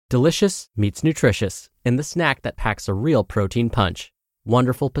Delicious meets nutritious in the snack that packs a real protein punch.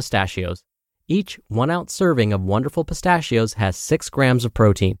 Wonderful Pistachios. Each 1-ounce serving of Wonderful Pistachios has 6 grams of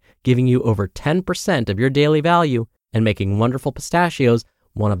protein, giving you over 10% of your daily value and making Wonderful Pistachios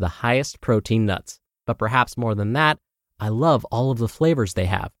one of the highest protein nuts. But perhaps more than that, I love all of the flavors they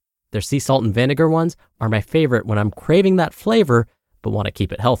have. Their sea salt and vinegar ones are my favorite when I'm craving that flavor but want to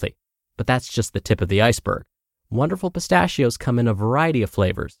keep it healthy. But that's just the tip of the iceberg. Wonderful Pistachios come in a variety of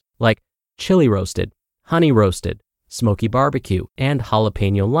flavors, like chili roasted, honey roasted, smoky barbecue, and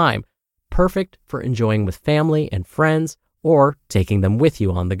jalapeno lime, perfect for enjoying with family and friends or taking them with you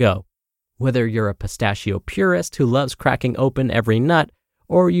on the go. Whether you're a pistachio purist who loves cracking open every nut,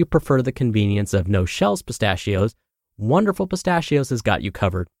 or you prefer the convenience of no-shells pistachios, Wonderful Pistachios has got you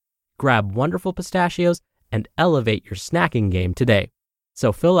covered. Grab Wonderful Pistachios and elevate your snacking game today.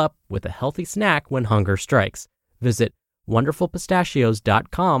 So fill up with a healthy snack when hunger strikes. Visit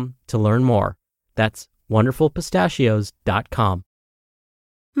wonderfulpistachios.com to learn more. That's wonderfulpistachios.com.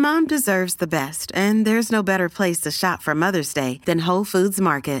 Mom deserves the best, and there's no better place to shop for Mother's Day than Whole Foods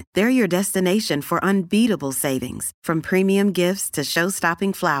Market. They're your destination for unbeatable savings, from premium gifts to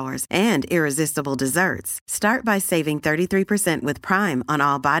show-stopping flowers and irresistible desserts. Start by saving 33% with Prime on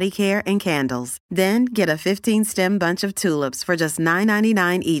all body care and candles. Then get a 15-stem bunch of tulips for just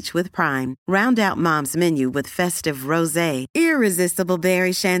 $9.99 each with Prime. Round out Mom's menu with festive rosé, irresistible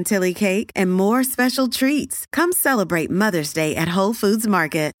berry chantilly cake, and more special treats. Come celebrate Mother's Day at Whole Foods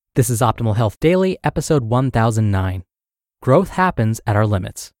Market. This is Optimal Health Daily, episode 1009. Growth Happens at Our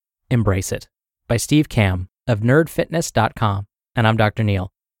Limits. Embrace It, by Steve Kamb of nerdfitness.com. And I'm Dr.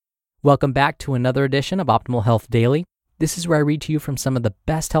 Neal. Welcome back to another edition of Optimal Health Daily. This is where I read to you from some of the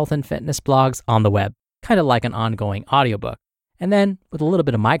best health and fitness blogs on the web, kind of like an ongoing audiobook, and then with a little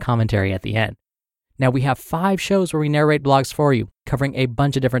bit of my commentary at the end. Now, we have 5 shows where we narrate blogs for you, covering a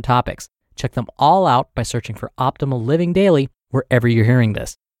bunch of different topics. Check them all out by searching for Optimal Living Daily wherever you're hearing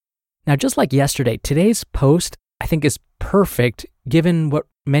this. Now, just like yesterday, today's post, I think, is perfect given what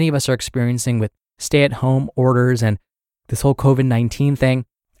many of us are experiencing with stay-at-home orders and this whole COVID-19 thing.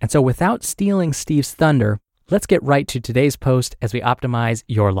 And so without stealing Steve's thunder, let's get right to today's post as we optimize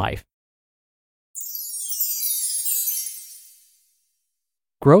your life.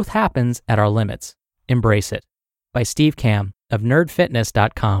 Growth Happens at Our Limits. Embrace It, by Steve Kamb of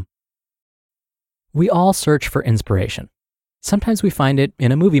nerdfitness.com. We all search for inspiration. Sometimes we find it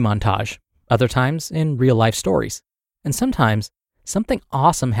in a movie montage, other times in real-life stories. And sometimes something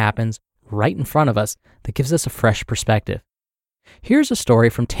awesome happens right in front of us that gives us a fresh perspective. Here's a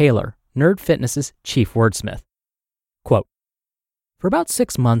story from Taylor, Nerd Fitness's chief wordsmith. Quote, "For about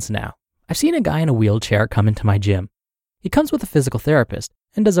 6 months now, I've seen a guy in a wheelchair come into my gym. He comes with a physical therapist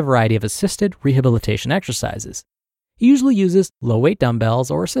and does a variety of assisted rehabilitation exercises. He usually uses low-weight dumbbells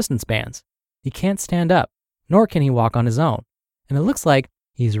or assistance bands. He can't stand up, nor can he walk on his own. And it looks like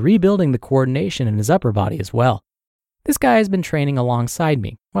he's rebuilding the coordination in his upper body as well. This guy has been training alongside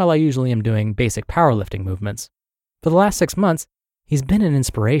me, while I usually am doing basic powerlifting movements. For the last 6 months, he's been an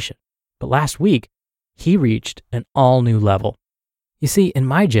inspiration. But last week, he reached an all-new level. You see, in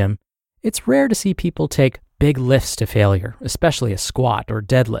my gym, it's rare to see people take big lifts to failure, especially a squat or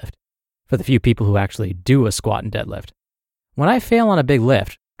deadlift, for the few people who actually do a squat and deadlift. When I fail on a big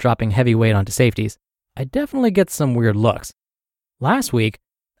lift, dropping heavy weight onto safeties, I definitely get some weird looks. Last week,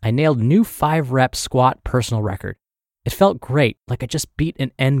 I nailed a new 5-rep squat personal record. It felt great, like I just beat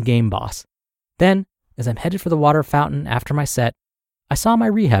an endgame boss. Then, as I'm headed for the water fountain after my set, I saw my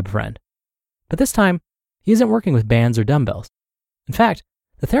rehab friend. But this time, he isn't working with bands or dumbbells. In fact,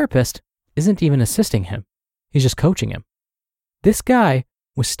 the therapist isn't even assisting him. He's just coaching him. This guy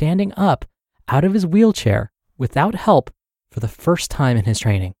was standing up out of his wheelchair without help for the first time in his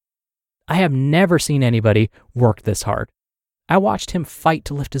training. I have never seen anybody work this hard. I watched him fight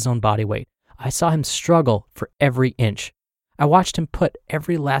to lift his own body weight. I saw him struggle for every inch. I watched him put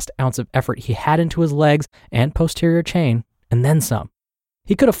every last ounce of effort he had into his legs and posterior chain, and then some.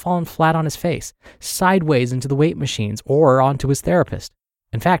 He could have fallen flat on his face, sideways into the weight machines, or onto his therapist.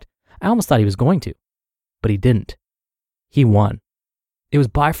 In fact, I almost thought he was going to, but he didn't. He won. It was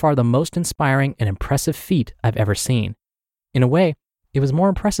by far the most inspiring and impressive feat I've ever seen. In a way, it was more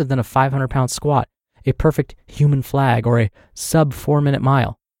impressive than a 500-pound squat, a perfect human flag, or a sub-4-minute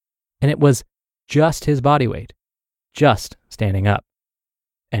mile. And it was just his body weight, just standing up."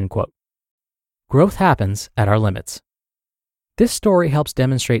 End quote. Growth happens at our limits. This story helps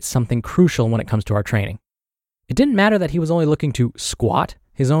demonstrate something crucial when it comes to our training. It didn't matter that he was only looking to squat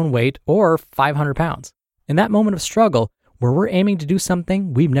his own weight or 500 pounds. In that moment of struggle, where we're aiming to do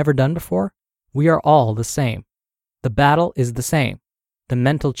something we've never done before, we are all the same. The battle is the same. the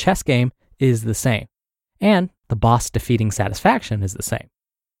mental chess game is the same, and the boss defeating satisfaction is the same.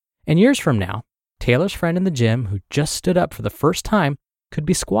 And years from now, Taylor's friend in the gym who just stood up for the first time could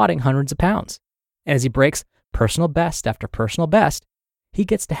be squatting hundreds of pounds. As he breaks personal best after personal best, he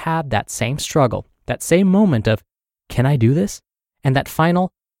gets to have that same struggle, that same moment of, can I do this? And that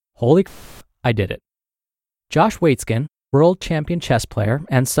final, holy I did it. Josh Waitzkin, world champion chess player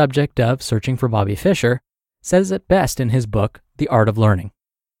and subject of Searching for Bobby Fischer, says it best in his book, The Art of Learning.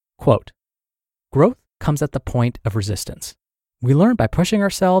 Quote, growth comes at the point of resistance. We learn by pushing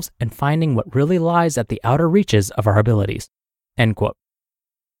ourselves and finding what really lies at the outer reaches of our abilities. End quote.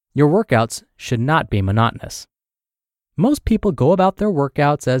 Your workouts should not be monotonous. Most people go about their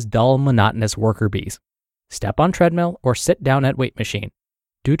workouts as dull, monotonous worker bees. Step on treadmill or sit down at weight machine.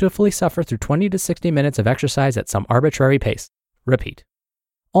 Dutifully suffer through 20 to 60 minutes of exercise at some arbitrary pace. Repeat.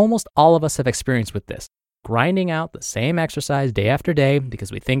 Almost all of us have experience with this, grinding out the same exercise day after day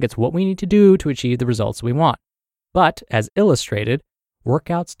because we think it's what we need to do to achieve the results we want. But, as illustrated,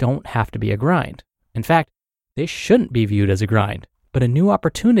 workouts don't have to be a grind. In fact, they shouldn't be viewed as a grind, but a new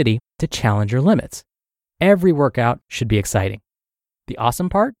opportunity to challenge your limits. Every workout should be exciting. The awesome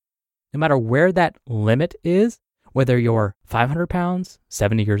part? No matter where that limit is, whether you're 500 pounds,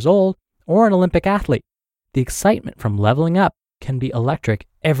 70 years old, or an Olympic athlete, the excitement from leveling up can be electric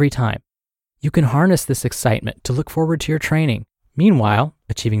every time. You can harness this excitement to look forward to your training, meanwhile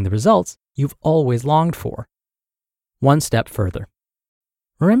achieving the results you've always longed for. One step further.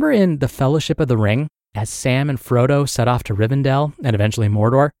 Remember in The Fellowship of the Ring, as Sam and Frodo set off to Rivendell and eventually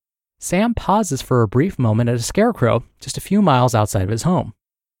Mordor, Sam pauses for a brief moment at a scarecrow just a few miles outside of his home.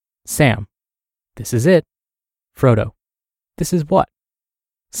 Sam, this is it. Frodo, this is what?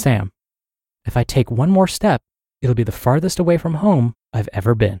 Sam, if I take one more step, it'll be the farthest away from home I've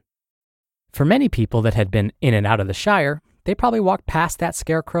ever been. For many people that had been in and out of the Shire, they probably walked past that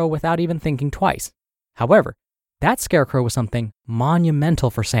scarecrow without even thinking twice. However, that scarecrow was something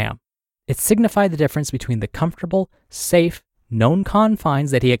monumental for Sam. It signified the difference between the comfortable, safe, known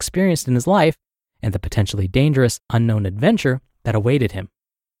confines that he experienced in his life and the potentially dangerous, unknown adventure that awaited him.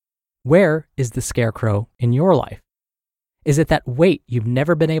 Where is the scarecrow in your life? Is it that weight you've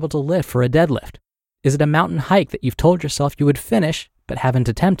never been able to lift for a deadlift? Is it a mountain hike that you've told yourself you would finish but haven't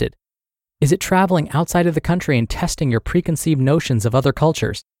attempted? Is it traveling outside of the country and testing your preconceived notions of other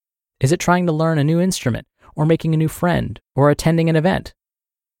cultures? Is it trying to learn a new instrument or making a new friend or attending an event?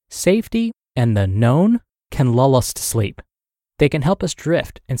 Safety and the known can lull us to sleep. They can help us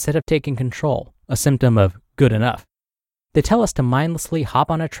drift instead of taking control, a symptom of good enough. They tell us to mindlessly hop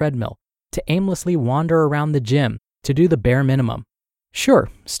on a treadmill, to aimlessly wander around the gym, to do the bare minimum. Sure,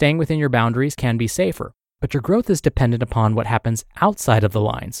 staying within your boundaries can be safer, but your growth is dependent upon what happens outside of the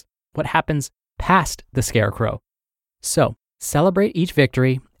lines, what happens past the scarecrow. So, celebrate each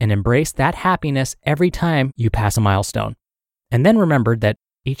victory and embrace that happiness every time you pass a milestone. And then remember that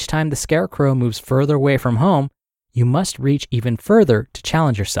each time the scarecrow moves further away from home, you must reach even further to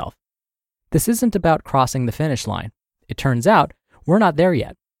challenge yourself. This isn't about crossing the finish line. It turns out we're not there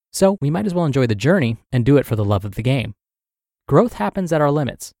yet, so we might as well enjoy the journey and do it for the love of the game. Growth happens at our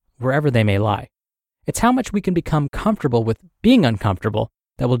limits, wherever they may lie. It's how much we can become comfortable with being uncomfortable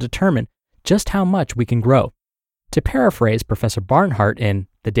that will determine just how much we can grow. To paraphrase Professor Barnhart in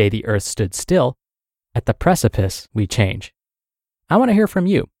The Day the Earth Stood Still, at the precipice we change. I want to hear from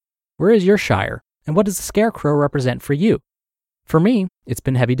you. Where is your Shire, and what does the scarecrow represent for you? For me, it's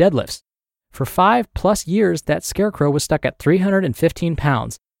been heavy deadlifts. For 5+ years, that scarecrow was stuck at 315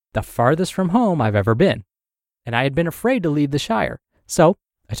 pounds, the farthest from home I've ever been. And I had been afraid to leave the Shire, so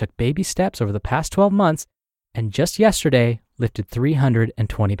I took baby steps over the past 12 months, and just yesterday lifted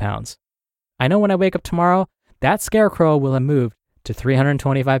 320 pounds. I know when I wake up tomorrow, that scarecrow will have moved to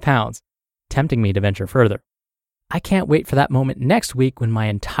 325 pounds, tempting me to venture further. I can't wait for that moment next week when my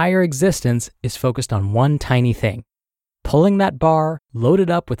entire existence is focused on one tiny thing, pulling that bar loaded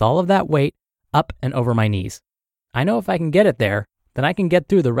up with all of that weight up and over my knees. I know if I can get it there, then I can get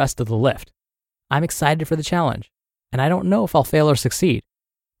through the rest of the lift. I'm excited for the challenge, and I don't know if I'll fail or succeed,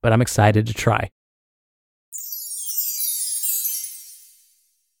 but I'm excited to try.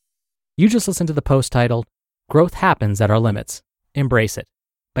 You just listened to the post titled, Growth Happens at Our Limits. Embrace It,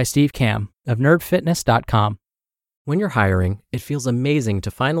 by Steve Kamb of nerdfitness.com. When you're hiring, it feels amazing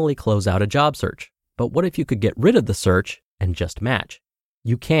to finally close out a job search. But what if you could get rid of the search and just match?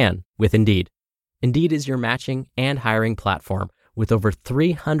 You can with Indeed. Indeed is your matching and hiring platform with over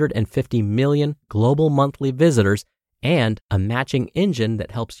 350 million global monthly visitors and a matching engine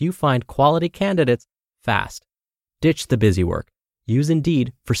that helps you find quality candidates fast. Ditch the busy work. Use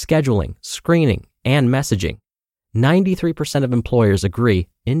Indeed for scheduling, screening, and messaging. 93% of employers agree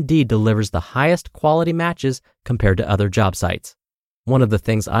Indeed delivers the highest quality matches compared to other job sites. One of the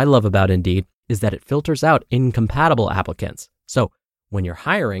things I love about Indeed is that it filters out incompatible applicants. So when you're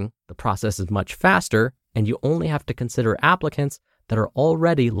hiring, the process is much faster and you only have to consider applicants that are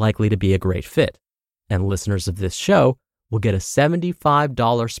already likely to be a great fit. And listeners of this show will get a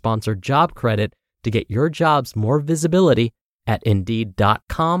 $75 sponsored job credit to get your jobs more visibility at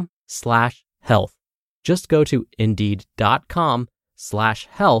Indeed.com/health. Just go to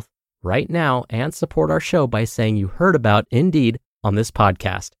Indeed.com/health right now and support our show by saying you heard about Indeed on this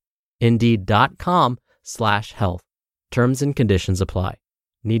podcast. Indeed.com/health. Terms and conditions apply.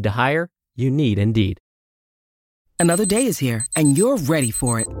 Need to hire? You need Indeed. Another day is here, and you're ready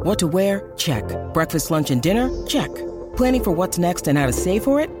for it. What to wear? Check. Breakfast, lunch, and dinner? Check. Planning for what's next and how to save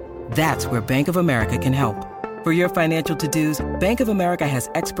for it? That's where Bank of America can help. For your financial to-dos, Bank of America has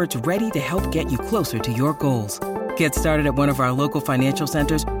experts ready to help get you closer to your goals. Get started at one of our local financial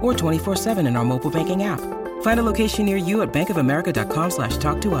centers or 24/7 in our mobile banking app. Find a location near you at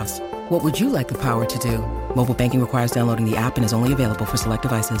bankofamerica.com/talktous. What would you like the power to do? Mobile banking requires downloading the app and is only available for select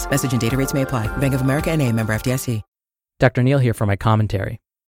devices. Message and data rates may apply. Bank of America N.A., member FDIC. Dr. Neal here for my commentary.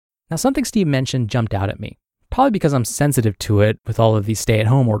 Now, something Steve mentioned jumped out at me, probably because I'm sensitive to it with all of these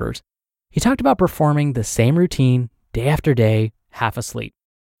stay-at-home orders. He talked about performing the same routine day after day, half asleep.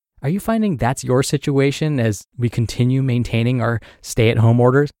 Are you finding that's your situation as we continue maintaining our stay-at-home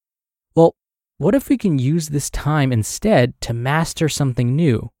orders? Well, what if we can use this time instead to master something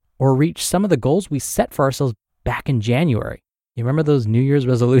new or reach some of the goals we set for ourselves back in January? You remember those New Year's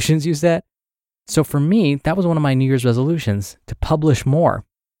resolutions you set? So for me, that was one of my New Year's resolutions, to publish more.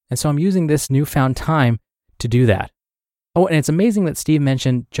 And so I'm using this newfound time to do that. Oh, and it's amazing that Steve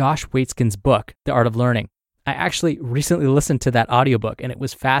mentioned Josh Waitzkin's book, The Art of Learning. I actually recently listened to that audiobook and it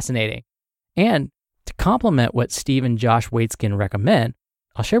was fascinating. And to complement what Steve and Josh Waitzkin recommend,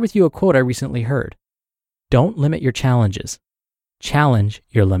 I'll share with you a quote I recently heard. Don't limit your challenges. Challenge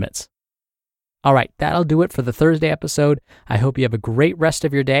your limits. All right, that'll do it for the Thursday episode. I hope you have a great rest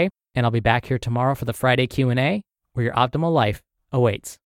of your day, and I'll be back here tomorrow for the Friday Q&A, where your optimal life awaits.